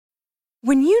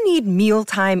When you need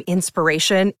mealtime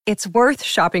inspiration, it's worth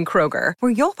shopping Kroger,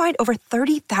 where you'll find over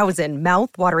 30,000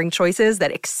 mouth-watering choices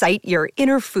that excite your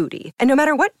inner foodie. And no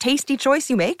matter what tasty choice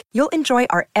you make, you'll enjoy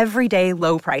our everyday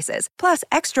low prices, plus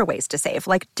extra ways to save,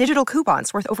 like digital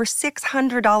coupons worth over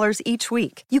 $600 each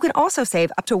week. You can also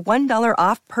save up to $1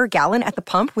 off per gallon at the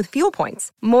pump with fuel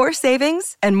points. More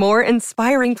savings and more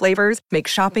inspiring flavors make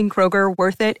shopping Kroger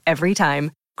worth it every time.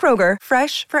 Kroger,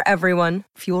 fresh for everyone.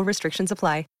 Fuel restrictions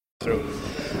apply.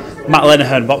 Matt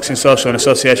Lenahan, Boxing Social in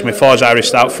association with Forge Irish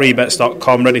Stout,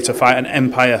 freebets.com, ready to fight an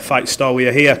Empire Fight Store. We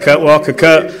are here. Kurt Walker.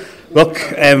 Kurt, look,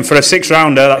 for a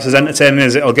six-rounder, that's as entertaining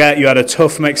as it'll get. You had a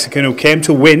tough Mexican who came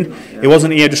to win. He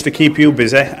wasn't here just to keep you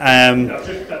busy. And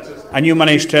you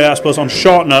managed to, I suppose, on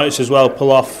short notice as well, pull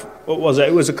off, what was it?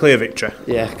 It was a clear victory.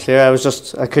 Yeah, clear.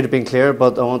 I could have been clear,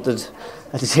 but I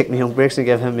had to take my own breaks and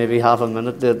give him maybe half a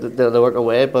minute to work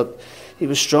away. But he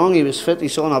was strong, he was fit, he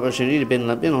saw an opportunity to be an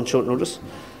Olympian on short notice,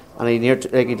 and he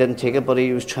didn't take it, but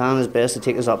he was trying his best to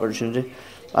take his opportunity.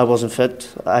 I wasn't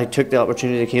fit. I took the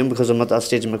opportunity that came because I'm at that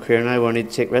stage in my career now where I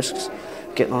need to take risks.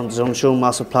 Getting on the Zone Show,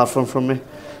 massive platform for me.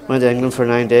 Went to England for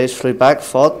 9 days, flew back,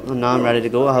 fought, and now I'm ready to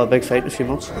go. I have a big fight in a few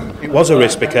months. It was a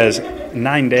risk because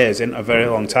 9 days isn't a very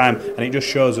long time, and it just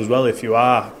shows as well if you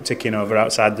are ticking over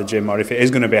outside the gym or if it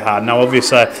is going to be hard. Now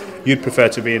obviously you'd prefer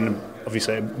to be in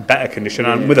obviously better condition,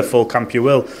 and with a full camp you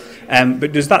will.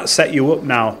 But does that set you up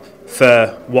now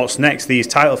for what's next, these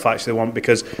title fights they want?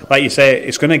 Because like you say,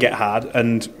 it's going to get hard,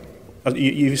 and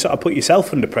you sort of put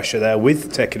yourself under pressure there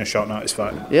with taking a short notice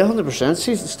fight. Yeah, 100%.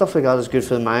 See, stuff like that is good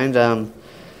for the mind. I'm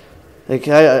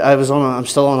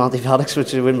still on antibiotics,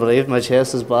 which you wouldn't believe. My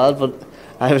chest is bad, but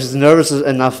I was nervous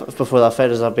enough before that fight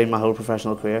as I've been my whole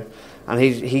professional career. And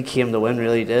he came to win,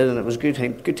 really did, and it was a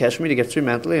good test for me to get through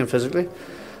mentally and physically.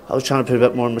 I was trying to put a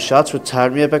bit more in my shots, which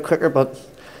tired me a bit quicker, but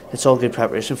it's all good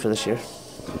preparation for this year.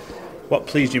 What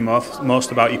pleased you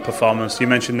most about your performance? You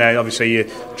mentioned there, obviously, you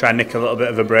try and nick a little bit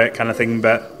of a break kind of thing,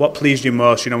 but what pleased you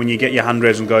most, when you get your hand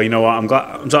raised and go, you know what, I'm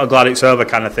sort of glad it's over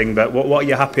kind of thing, but what are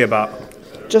you happy about?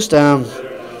 Just, I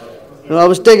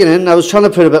was digging in. I was trying to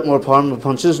put a bit more power in my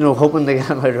punches, hoping to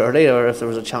get out early, or if there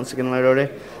was a chance of getting out early.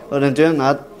 But in doing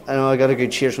that, I got a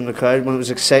good cheers from the crowd when it was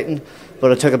exciting,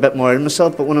 but I took a bit more out of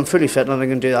myself. But when I'm fully fit and I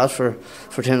can do that for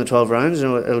 10 to 12 rounds,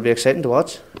 it'll be exciting to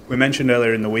watch. We mentioned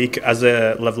earlier in the week, as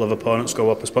the level of opponents go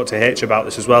up, I spoke to H about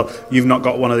this as well, you've not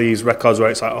got one of these records where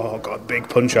it's like, oh God, big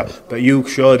puncher, but you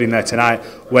showed in there tonight,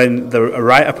 when the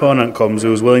right opponent comes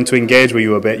who's willing to engage with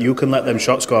you a bit, you can let them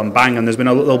shots go and bang, and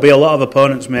there'll be a lot of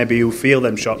opponents maybe who feel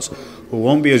them shots who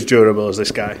won't be as durable as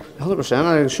this guy. 100%,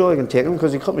 I'm sure I can take him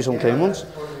because he cut me some clean ones.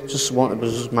 It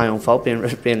was just my own fault being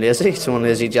lazy, some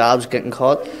lazy jabs, getting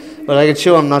caught. But I can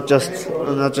show I'm not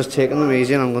just taking them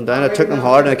easy and I'm going down. I took them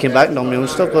hard and I came back and done my own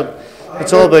stuff. But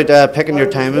it's all about picking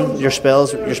your timing, your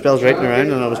spells right in the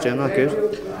round, and I was doing that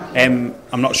good.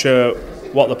 I'm not sure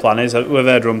what the plan is. We've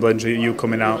heard rumblings of you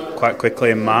coming out quite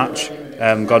quickly in March.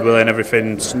 God willing,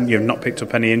 everything. You've not picked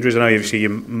up any injuries. I know you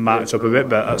marked up a bit,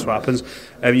 but that's what happens.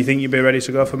 You think you'll be ready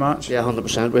to go for March? Yeah,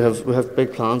 100%. We have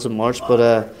big plans in March,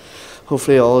 but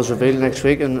hopefully all is revealed next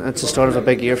week, and it's the start of a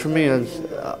big year for me. And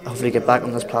hopefully get back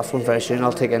on this platform very soon.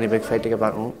 I'll take any big fight to get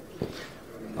back on.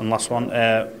 And last one,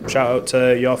 shout out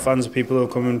to your fans, the people who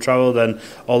have come and travelled, and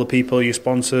all the people, your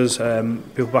sponsors,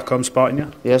 people back home supporting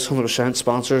you. Yes, 100%.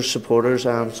 Sponsors, supporters,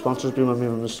 sponsors been with me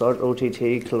from the start.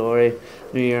 OTT, Calori,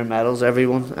 New Year medals,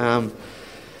 everyone.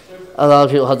 A lot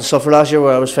of people had to suffer last year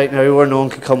where I was fighting everywhere. No one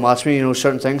could come watch me,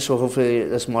 certain things. So hopefully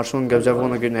this March one gives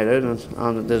everyone a good night out,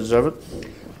 and they deserve it.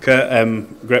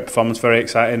 Kurt, great performance, very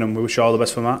exciting, and we wish you all the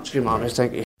best for March. Good man,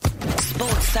 thank you.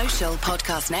 Sports Social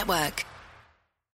Podcast Network.